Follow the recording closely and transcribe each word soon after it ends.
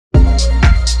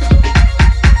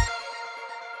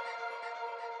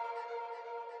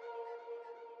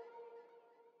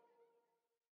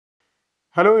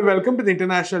Hello and welcome to the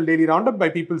International Daily Roundup by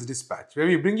People's Dispatch, where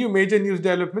we bring you major news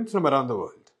developments from around the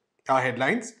world. Our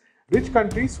headlines: Rich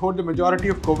countries hoard the majority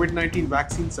of COVID-19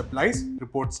 vaccine supplies,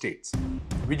 report states.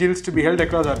 Vigils to be held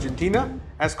across Argentina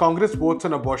as Congress votes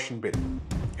on abortion bill.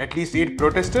 At least 8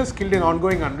 protesters killed in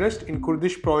ongoing unrest in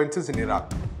Kurdish provinces in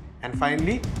Iraq. And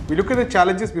finally, we look at the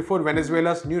challenges before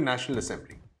Venezuela's new National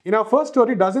Assembly. In our first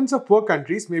story, dozens of poor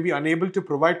countries may be unable to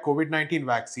provide COVID-19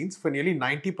 vaccines for nearly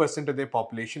 90% of their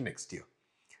population next year.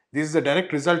 This is a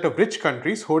direct result of rich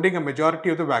countries hoarding a majority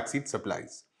of the vaccine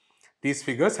supplies. These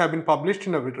figures have been published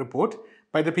in a report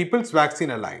by the People's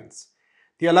Vaccine Alliance.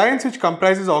 The alliance, which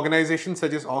comprises organizations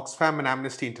such as Oxfam and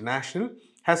Amnesty International,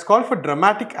 has called for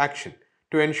dramatic action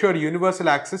to ensure universal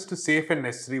access to safe and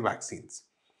necessary vaccines.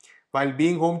 While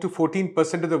being home to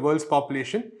 14% of the world's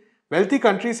population, wealthy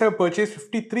countries have purchased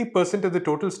 53% of the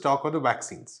total stock of the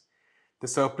vaccines. The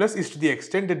surplus is to the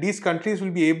extent that these countries will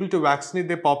be able to vaccinate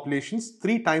their populations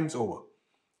 3 times over.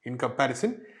 In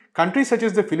comparison, countries such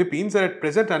as the Philippines are at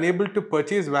present unable to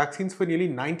purchase vaccines for nearly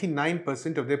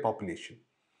 99% of their population.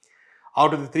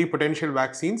 Out of the 3 potential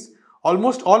vaccines,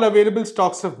 almost all available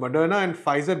stocks of Moderna and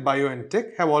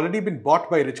Pfizer-BioNTech have already been bought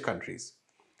by rich countries.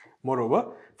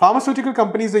 Moreover, pharmaceutical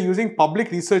companies are using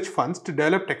public research funds to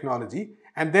develop technology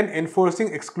and then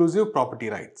enforcing exclusive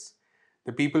property rights.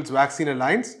 The People's Vaccine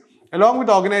Alliance, along with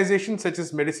organizations such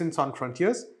as Medicines Sans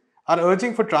Frontiers, are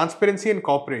urging for transparency and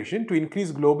cooperation to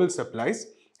increase global supplies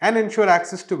and ensure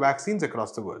access to vaccines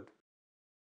across the world.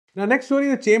 In our next story,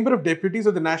 the Chamber of Deputies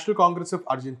of the National Congress of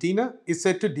Argentina is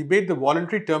set to debate the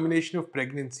voluntary termination of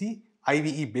pregnancy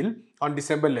 (IVE) bill on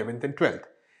December 11th and 12th.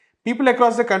 People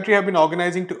across the country have been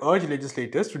organizing to urge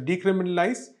legislators to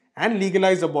decriminalize and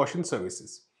legalize abortion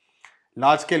services.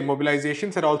 Large-scale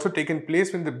mobilizations had also taken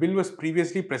place when the bill was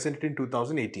previously presented in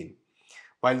 2018.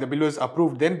 While the bill was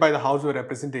approved then by the House of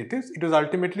Representatives, it was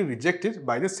ultimately rejected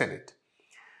by the Senate.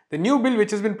 The new bill,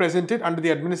 which has been presented under the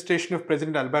administration of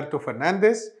President Alberto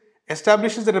Fernandez,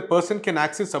 establishes that a person can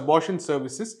access abortion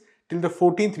services till the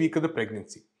 14th week of the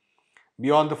pregnancy.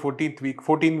 Beyond the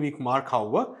 14-week mark,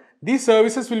 however, these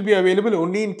services will be available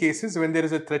only in cases when there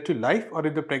is a threat to life or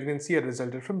if the pregnancy had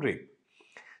resulted from rape.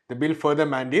 The bill further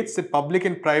mandates that public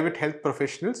and private health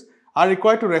professionals are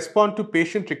required to respond to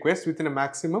patient requests within a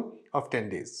maximum of 10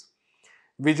 days.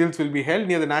 Vigils will be held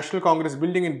near the National Congress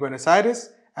building in Buenos Aires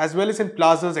as well as in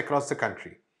plazas across the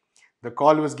country. The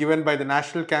call was given by the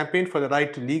National Campaign for the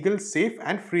Right to Legal, Safe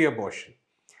and Free Abortion.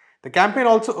 The campaign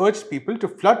also urged people to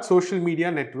flood social media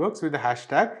networks with the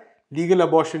hashtag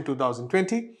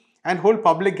 #LegalAbortion2020 and hold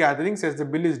public gatherings as the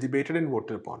bill is debated and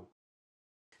voted upon.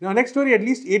 In our next story, at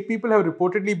least 8 people have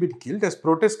reportedly been killed as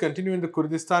protests continue in the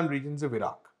Kurdistan regions of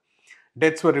Iraq.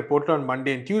 Deaths were reported on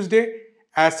Monday and Tuesday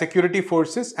as security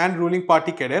forces and ruling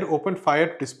party Qadr opened fire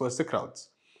to disperse the crowds.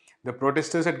 The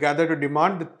protesters had gathered to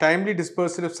demand the timely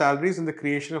disbursal of salaries and the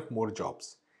creation of more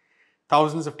jobs.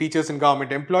 Thousands of teachers and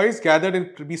government employees gathered in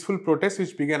peaceful protests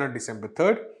which began on December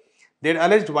 3rd. They had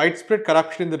alleged widespread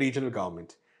corruption in the regional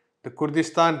government. The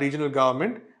Kurdistan regional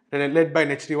government, led by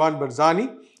Nechirvan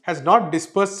Barzani, has not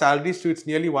disbursed salaries to its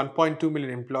nearly 1.2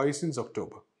 million employees since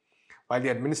October. While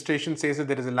the administration says that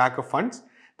there is a lack of funds,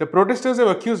 the protesters have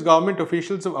accused government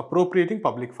officials of appropriating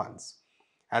public funds.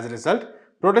 As a result,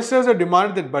 protesters have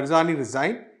demanded that Barzani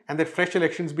resign and that fresh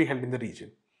elections be held in the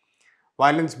region.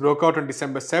 Violence broke out on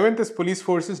December 7th as police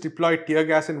forces deployed tear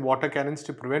gas and water cannons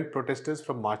to prevent protesters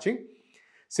from marching.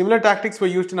 Similar tactics were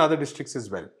used in other districts as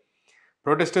well.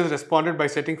 Protesters responded by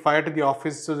setting fire to the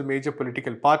offices of the major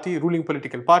ruling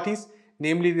political parties,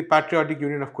 namely the Patriotic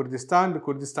Union of Kurdistan, the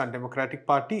Kurdistan Democratic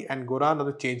Party and Goran or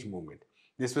the Change Movement.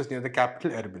 This was near the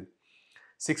capital Erbil.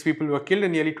 6 people were killed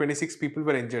and nearly 26 people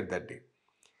were injured that day.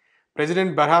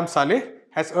 President Barham Saleh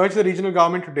has urged the regional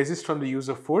government to desist from the use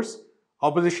of force.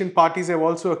 Opposition parties have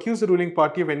also accused the ruling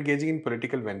party of engaging in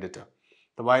political vendetta.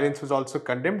 The violence was also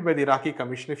condemned by the Iraqi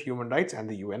Commission of Human Rights and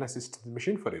the UN Assistance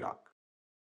Mission for Iraq.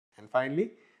 And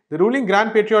finally, the ruling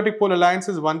Grand Patriotic Pole Alliance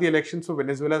has won the elections for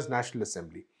Venezuela's National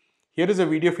Assembly. Here is a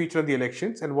video feature on the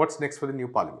elections and what's next for the new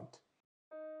parliament.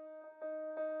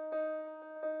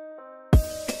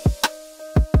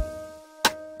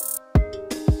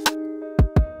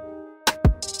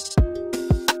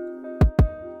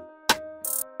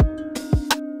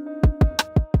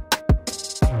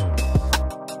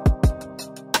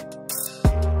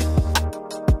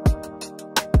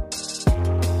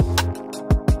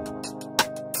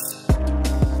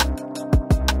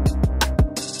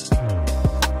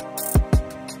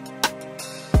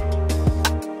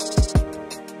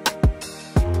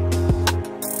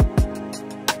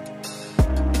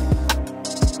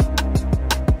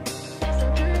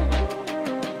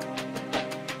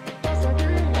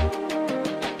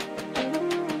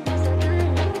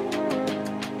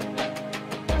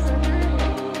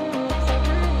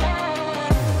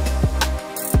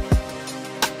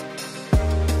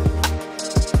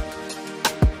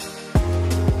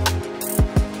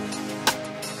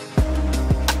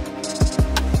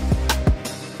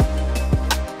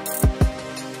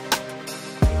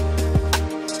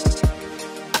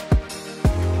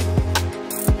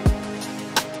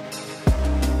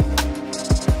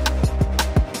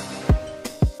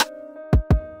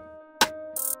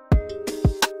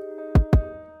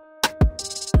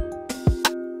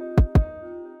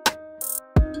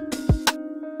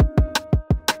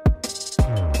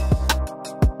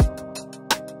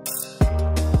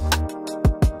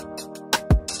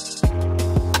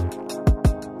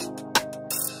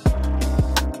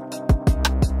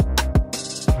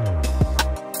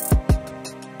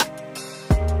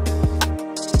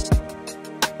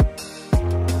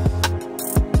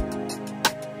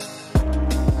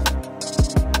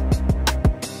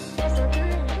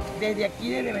 Desde aquí,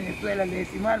 desde Venezuela, le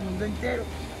decimos al mundo entero,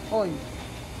 hoy,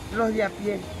 los de a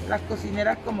pie, las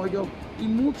cocineras como yo y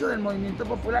muchos del movimiento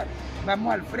popular,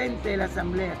 vamos al frente de la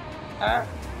asamblea a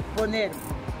poner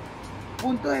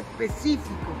puntos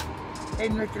específicos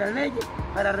en nuestras leyes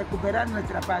para recuperar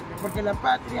nuestra patria, porque la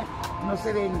patria no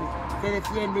se vende, se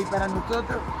defiende, y para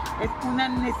nosotros es una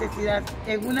necesidad,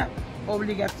 es una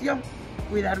obligación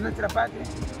cuidar nuestra patria,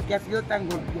 que ha sido tan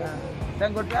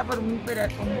golpeada por un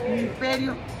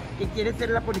imperio que quiere ser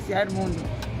la policía del mundo,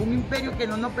 un imperio que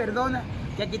no nos perdona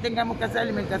que aquí tengamos casa de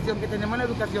alimentación, que tenemos la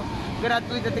educación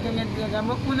gratuita, que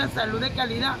tengamos una salud de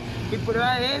calidad, y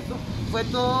prueba de eso fue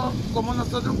todo como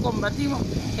nosotros combatimos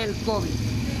el COVID.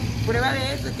 Prueba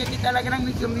de eso es que aquí está la gran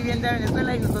misión vivienda de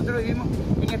Venezuela y nosotros vivimos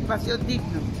en espacios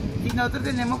dignos. Si nosotros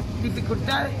tenemos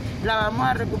dificultades, la vamos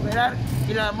a recuperar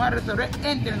y la vamos a resolver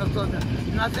entre nosotros.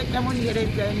 No aceptamos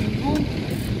injerencia de ningún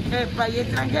país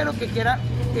extranjero que quiera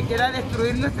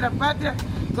destruir nuestra patria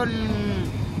con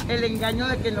el engaño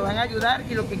de que nos van a ayudar,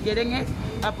 y lo que quieren es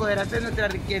apoderarse de nuestra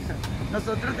riqueza.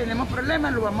 Nosotros tenemos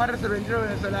problemas, lo vamos a resolver entre los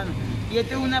venezolanos. Y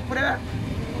esta es una prueba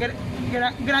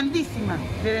grandísima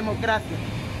de democracia.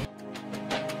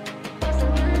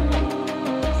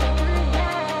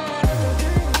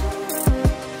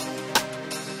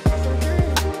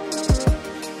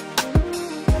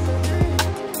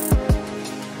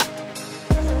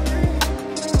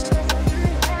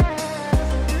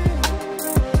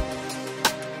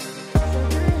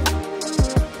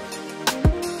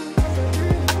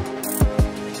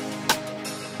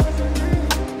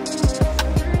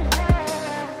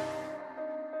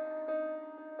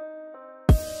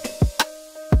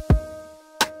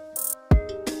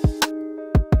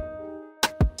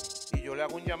 Yo le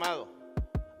hago un llamado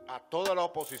a toda la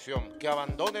oposición que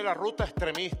abandone la ruta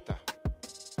extremista,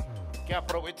 que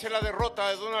aproveche la derrota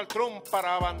de Donald Trump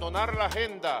para abandonar la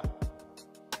agenda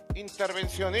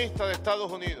intervencionista de Estados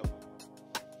Unidos,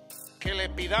 que le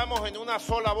pidamos en una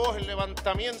sola voz el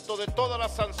levantamiento de todas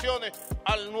las sanciones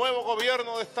al nuevo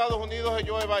gobierno de Estados Unidos de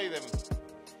Joe Biden.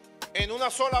 En una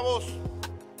sola voz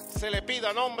se le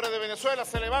pida a nombre de Venezuela,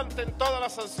 se levanten todas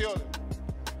las sanciones.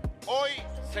 Hoy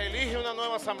se elige una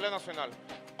nueva Asamblea Nacional.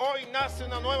 Hoy nace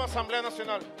una nueva Asamblea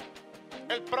Nacional.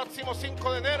 El próximo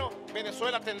 5 de enero,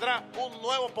 Venezuela tendrá un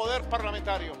nuevo poder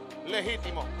parlamentario,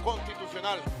 legítimo,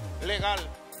 constitucional, legal,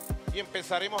 y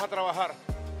empezaremos a trabajar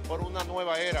por una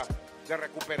nueva era de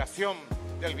recuperación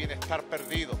del bienestar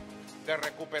perdido, de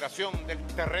recuperación del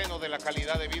terreno de la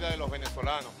calidad de vida de los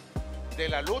venezolanos, de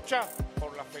la lucha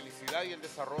por la felicidad y el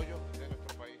desarrollo de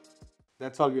nuestro país.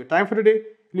 That's all we have time for today.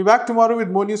 We'll be back tomorrow with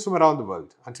more news from around the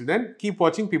world. Until then, keep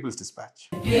watching People's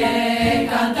Dispatch.